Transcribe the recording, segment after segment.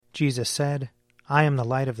Jesus said, I am the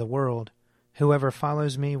light of the world. Whoever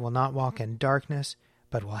follows me will not walk in darkness,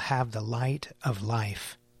 but will have the light of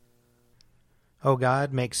life. O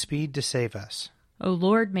God, make speed to save us. O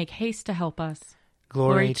Lord, make haste to help us.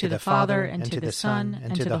 Glory to the Father, and to the Son,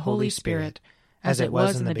 and to the Holy Spirit, as it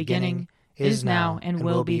was in the beginning, is now, and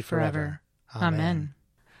will be forever. Amen.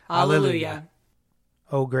 Alleluia.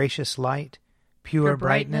 O gracious light, pure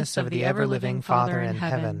brightness of the ever-living Father in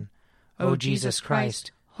heaven, O Jesus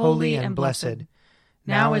Christ, holy and blessed,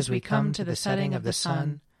 now as we come to the setting of the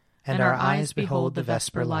sun, and our eyes behold the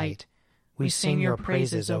vesper light, we sing your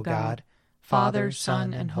praises, O God, Father,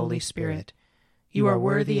 Son, and Holy Spirit. You are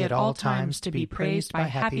worthy at all times to be praised by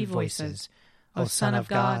happy voices, O Son of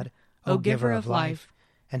God, O Giver of life,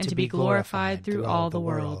 and to be glorified through all the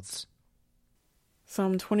worlds.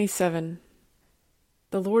 Psalm 27.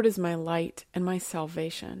 The Lord is my light and my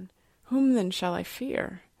salvation. Whom then shall I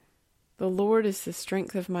fear? The Lord is the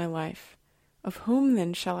strength of my life. Of whom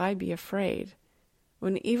then shall I be afraid?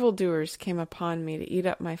 When evildoers came upon me to eat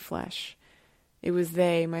up my flesh, it was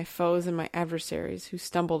they, my foes and my adversaries, who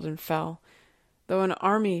stumbled and fell. Though an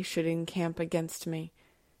army should encamp against me,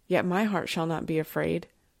 yet my heart shall not be afraid.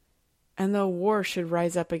 And though war should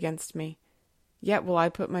rise up against me, yet will I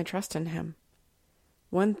put my trust in him.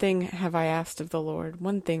 One thing have I asked of the Lord,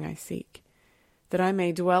 one thing I seek, that I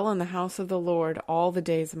may dwell in the house of the Lord all the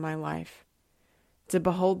days of my life, to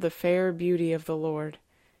behold the fair beauty of the Lord,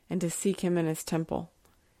 and to seek him in his temple.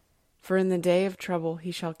 For in the day of trouble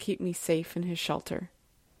he shall keep me safe in his shelter.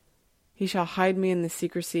 He shall hide me in the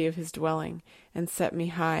secrecy of his dwelling, and set me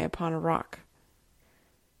high upon a rock.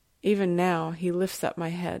 Even now he lifts up my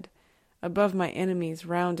head, above my enemies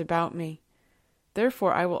round about me.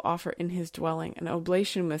 Therefore I will offer in his dwelling an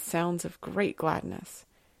oblation with sounds of great gladness.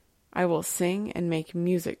 I will sing and make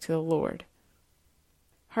music to the Lord.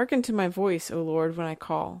 Hearken to my voice, O Lord, when I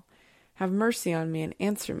call. Have mercy on me and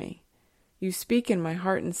answer me. You speak in my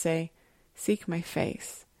heart and say, Seek my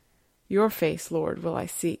face. Your face, Lord, will I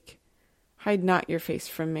seek. Hide not your face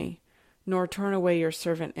from me, nor turn away your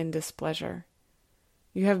servant in displeasure.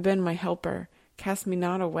 You have been my helper. Cast me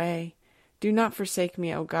not away. Do not forsake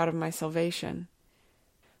me, O God of my salvation.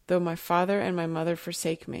 Though my father and my mother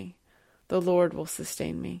forsake me, the Lord will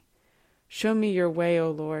sustain me. Show me your way, O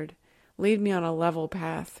Lord. Lead me on a level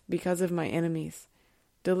path because of my enemies.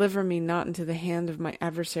 Deliver me not into the hand of my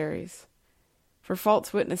adversaries. For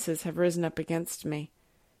false witnesses have risen up against me,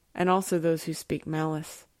 and also those who speak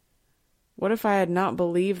malice. What if I had not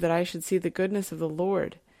believed that I should see the goodness of the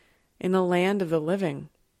Lord in the land of the living?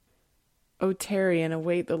 O tarry and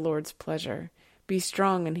await the Lord's pleasure. Be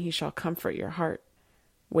strong, and he shall comfort your heart.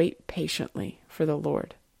 Wait patiently for the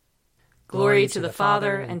Lord. Glory to the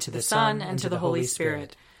Father, and to the Son, and to the Holy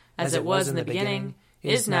Spirit, as it was in the beginning,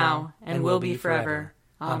 is now, and will be forever.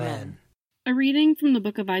 Amen. A reading from the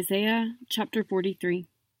book of Isaiah, chapter 43.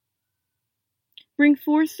 Bring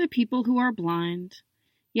forth the people who are blind,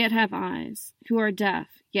 yet have eyes, who are deaf,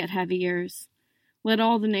 yet have ears. Let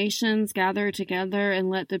all the nations gather together, and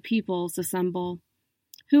let the peoples assemble.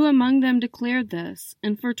 Who among them declared this,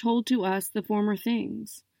 and foretold to us the former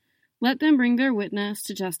things? Let them bring their witness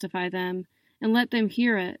to justify them, and let them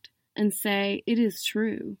hear it, and say, It is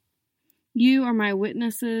true. You are my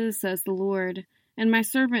witnesses, says the Lord, and my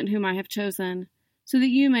servant whom I have chosen, so that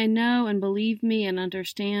you may know and believe me and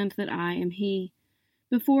understand that I am he.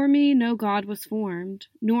 Before me no God was formed,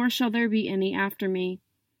 nor shall there be any after me.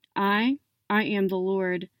 I am the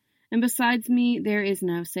Lord, and besides me there is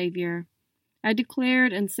no Savior. I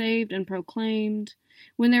declared and saved and proclaimed,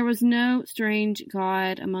 when there was no strange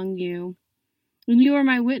God among you. And you are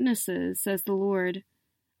my witnesses, says the Lord.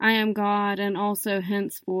 I am God, and also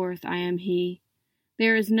henceforth I am he.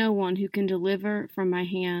 There is no one who can deliver from my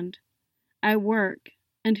hand. I work,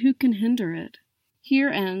 and who can hinder it? Here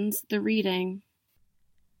ends the reading.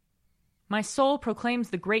 My soul proclaims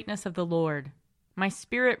the greatness of the Lord. My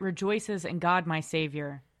spirit rejoices in God my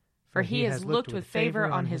Savior. For he has looked with favor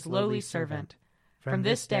on his lowly servant. From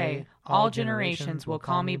this day all generations will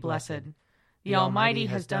call me blessed. The Almighty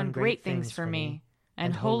has done great things for me,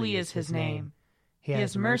 and holy is his name. He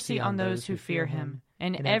has mercy on those who fear him,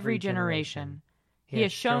 in every generation. He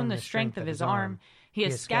has shown the strength of his arm. He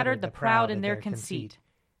has scattered the proud in their conceit.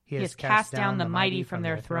 He has cast down the mighty from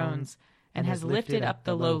their thrones, and has lifted up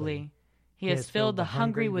the lowly. He has filled the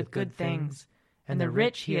hungry with good things, and the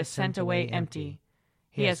rich he has sent away empty.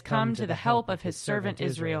 He has come to the help of his servant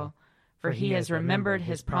Israel, for he has remembered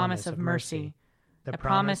his promise of mercy, the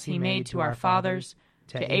promise he made to our fathers,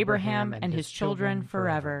 to Abraham and his children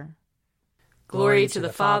forever. Glory to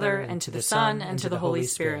the Father, and to the Son, and to the Holy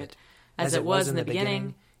Spirit, as it was in the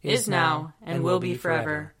beginning, is now, and will be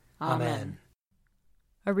forever. Amen.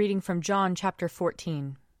 A reading from John chapter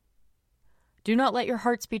 14. Do not let your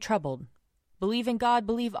hearts be troubled. Believe in God,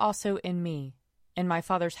 believe also in me. In my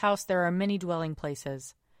Father's house there are many dwelling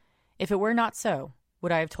places. If it were not so,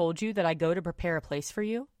 would I have told you that I go to prepare a place for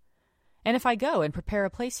you? And if I go and prepare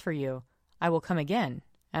a place for you, I will come again,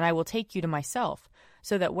 and I will take you to myself,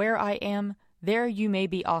 so that where I am, there you may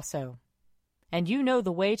be also. And you know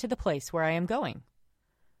the way to the place where I am going.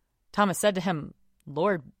 Thomas said to him,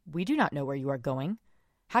 Lord, we do not know where you are going.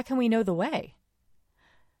 How can we know the way?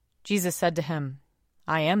 Jesus said to him,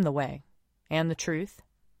 I am the way, and the truth,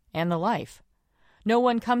 and the life. No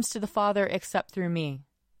one comes to the Father except through me.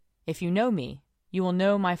 If you know me, you will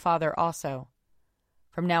know my Father also.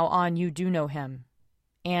 From now on you do know him,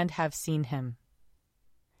 and have seen him.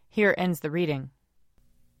 Here ends the reading.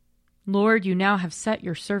 Lord, you now have set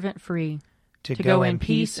your servant free, to go in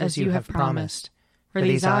peace as you have promised. For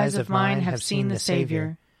these eyes of mine have seen the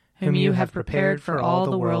Savior, whom you have prepared for all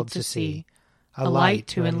the world to see, a light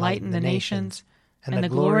to enlighten the nations, and the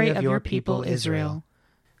glory of your people Israel.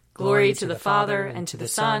 Glory to the Father, and to the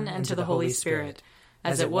Son, and to the Holy Spirit,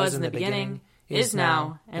 as it was in the beginning, is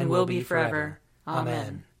now, and will be forever.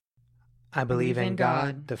 Amen. I believe in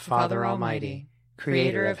God, the Father Almighty,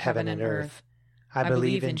 creator of heaven and earth. I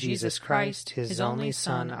believe in Jesus Christ, his only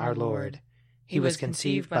Son, our Lord. He was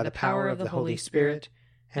conceived by the power of the Holy Spirit,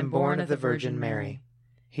 and born of the Virgin Mary.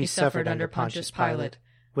 He suffered under Pontius Pilate,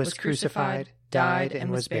 was crucified, died,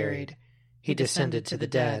 and was buried. He descended to the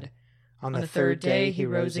dead. On the third day he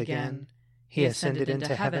rose again. He ascended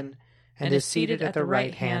into heaven, and is seated at the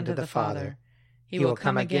right hand of the Father. He will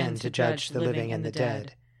come again to judge the living and the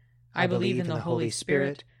dead. I believe in the Holy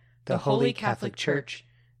Spirit, the Holy Catholic Church,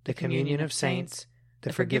 the communion of saints,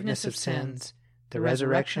 the forgiveness of sins, the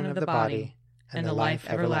resurrection of the body, and the life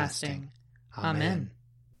everlasting. Amen.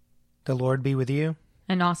 The Lord be with you.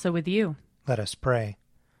 And also with you. Let us pray.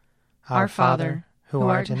 Our Father, who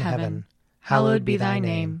art in heaven, hallowed be thy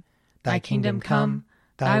name. Thy kingdom come,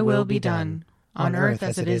 thy will be done, on earth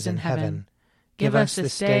as it is in heaven. Give us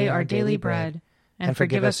this day our daily bread, and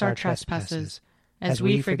forgive us our trespasses, as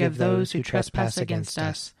we forgive those who trespass against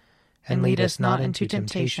us. And lead us not into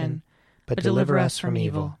temptation, but deliver us from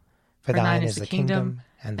evil. For thine is the kingdom,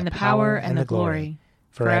 and the power, and the glory,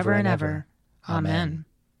 forever and ever. Amen.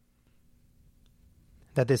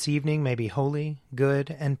 That this evening may be holy,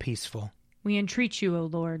 good, and peaceful. We entreat you, O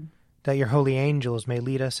Lord. That your holy angels may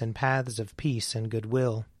lead us in paths of peace and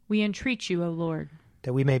goodwill. We entreat you, O Lord.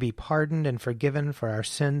 That we may be pardoned and forgiven for our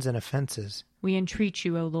sins and offenses. We entreat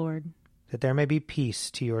you, O Lord. That there may be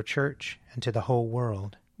peace to your church and to the whole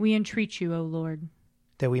world. We entreat you, O Lord.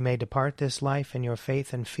 That we may depart this life in your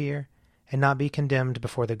faith and fear, and not be condemned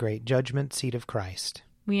before the great judgment seat of Christ.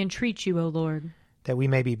 We entreat you, O Lord. That we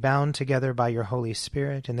may be bound together by your Holy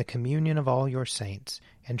Spirit in the communion of all your saints,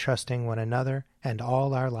 entrusting one another and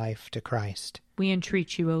all our life to Christ. We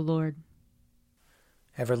entreat you, O Lord.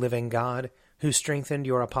 Ever-living God, who strengthened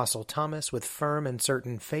your Apostle Thomas with firm and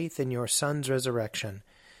certain faith in your Son's resurrection,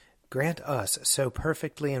 grant us so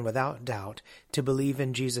perfectly and without doubt to believe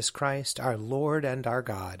in Jesus Christ, our Lord and our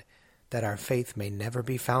God, that our faith may never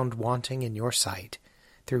be found wanting in your sight,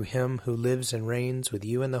 through him who lives and reigns with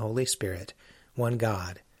you in the Holy Spirit, one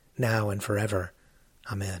God, now and forever.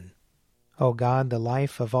 Amen. O God, the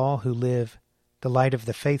life of all who live, the light of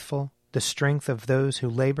the faithful, the strength of those who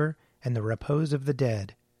labor, and the repose of the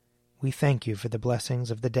dead, we thank you for the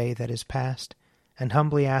blessings of the day that is past, and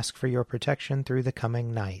humbly ask for your protection through the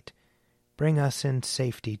coming night. Bring us in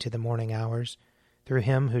safety to the morning hours, through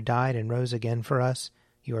him who died and rose again for us,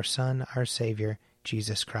 your Son, our Savior,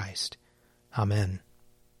 Jesus Christ. Amen.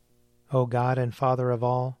 O God and Father of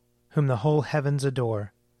all, whom the whole heavens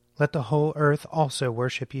adore, let the whole earth also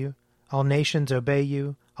worship you, all nations obey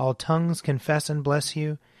you, all tongues confess and bless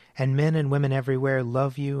you, and men and women everywhere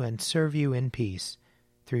love you and serve you in peace.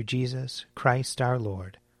 Through Jesus Christ our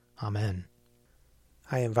Lord. Amen.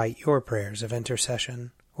 I invite your prayers of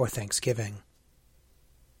intercession or thanksgiving.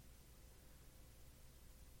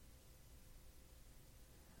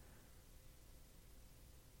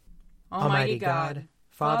 Almighty God,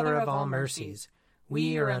 Father of all mercies, we,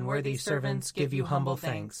 your unworthy servants, give you humble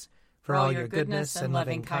thanks for all your goodness and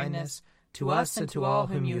loving kindness to us and to all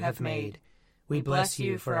whom you have made. We bless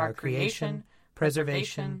you for our creation,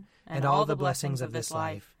 preservation, and all the blessings of this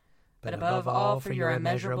life, but above all for your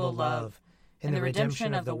immeasurable love in the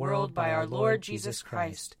redemption of the world by our Lord Jesus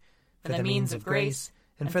Christ, for the means of grace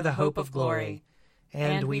and for the hope of glory.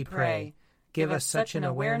 And we pray, give us such an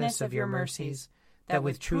awareness of your mercies that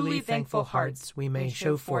with truly thankful hearts we may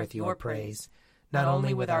show forth your praise, not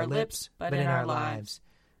only with our lips, but in our lives.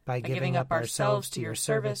 by giving up ourselves to your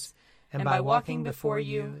service, and by walking before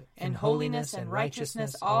you in holiness and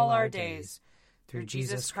righteousness all our days, through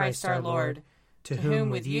Jesus Christ our Lord, to whom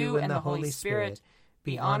with you and the Holy Spirit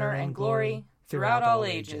be honor and glory throughout all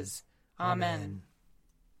ages. Amen.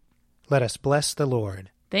 Let us bless the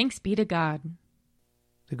Lord. Thanks be to God.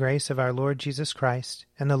 The grace of our Lord Jesus Christ,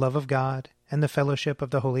 and the love of God, and the fellowship of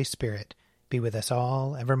the Holy Spirit be with us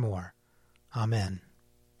all evermore. Amen.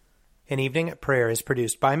 An Evening at Prayer is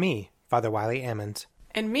produced by me, Father Wiley Ammons.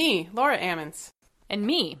 And me, Laura Ammons. And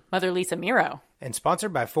me, Mother Lisa Miro. And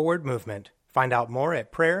sponsored by Forward Movement. Find out more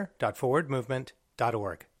at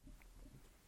prayer.forwardmovement.org.